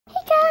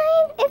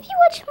if you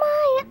watch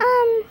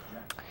my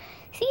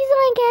season,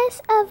 I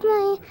guess, of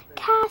my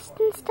cast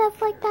and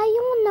stuff like that,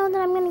 you will know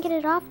that I'm gonna get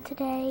it off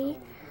today.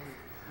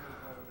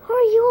 Or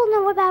you will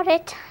know about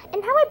it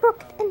and how I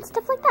broke it and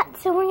stuff like that.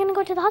 So we're gonna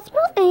go to the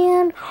hospital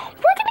and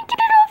we're gonna get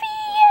it off.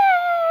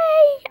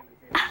 Yay!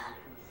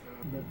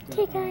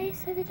 Okay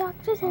guys, so the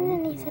doctor's in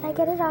and he said I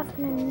get it off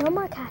and no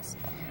more cast.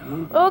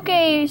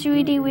 Okay,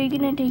 sweetie, we're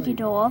gonna take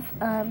it off.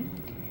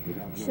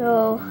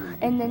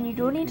 And then you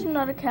don't need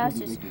another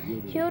cast. It's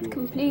healed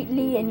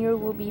completely and you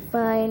will be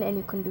fine and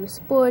you can do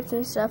sports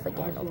and stuff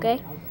again,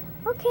 okay?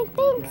 Okay,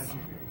 thanks.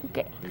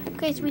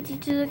 Okay, sweetie,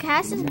 so the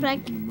cast is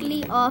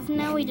practically off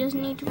now. We just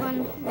need to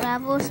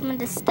unravel some of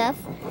the stuff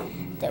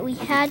that we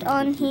had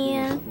on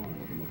here.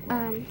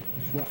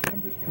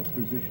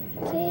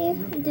 Okay,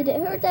 did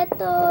it hurt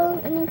at all?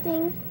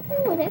 Anything?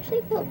 No, it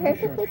actually felt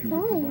perfectly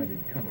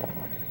fine.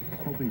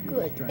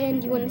 Good.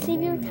 And you want to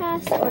save your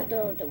cast or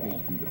throw it away?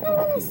 I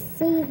want to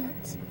save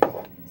it.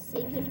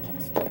 Save your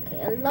cast.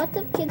 Okay, a lot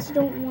of kids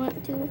don't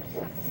want to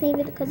save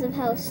it because of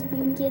how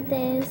stinky it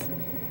is,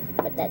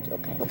 but that's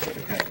okay.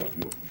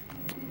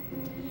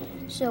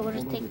 So we'll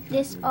just take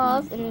this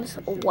off and this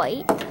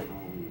white,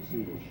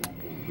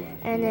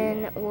 and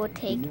then we'll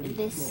take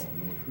this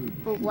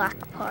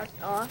black part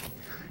off.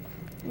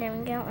 There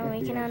we go, and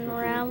we can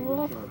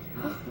unravel.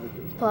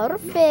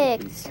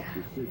 Perfect.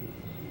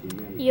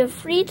 You're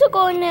free to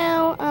go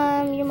now.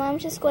 Your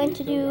mom's just going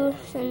to do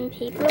some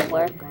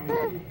paperwork.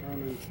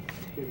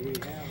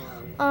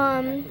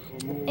 And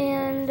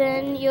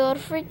then you're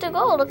free to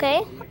go, okay?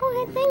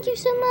 Okay, thank you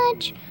so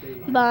much.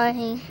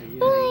 Bye.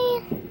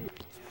 Bye.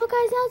 Well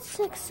guys, that was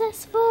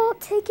successful,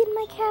 taking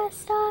my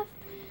cast off.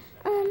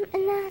 And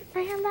then I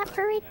have that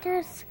parade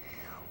dress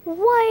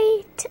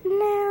white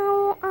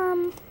now.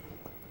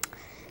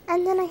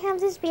 And then I have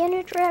this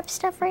bandage wrap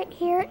stuff right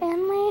here,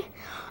 and my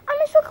arm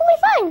is perfectly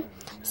fine.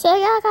 So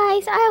yeah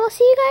guys, I will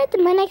see you guys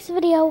in my next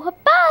video.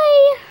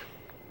 Bye!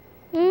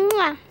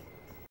 Mwah.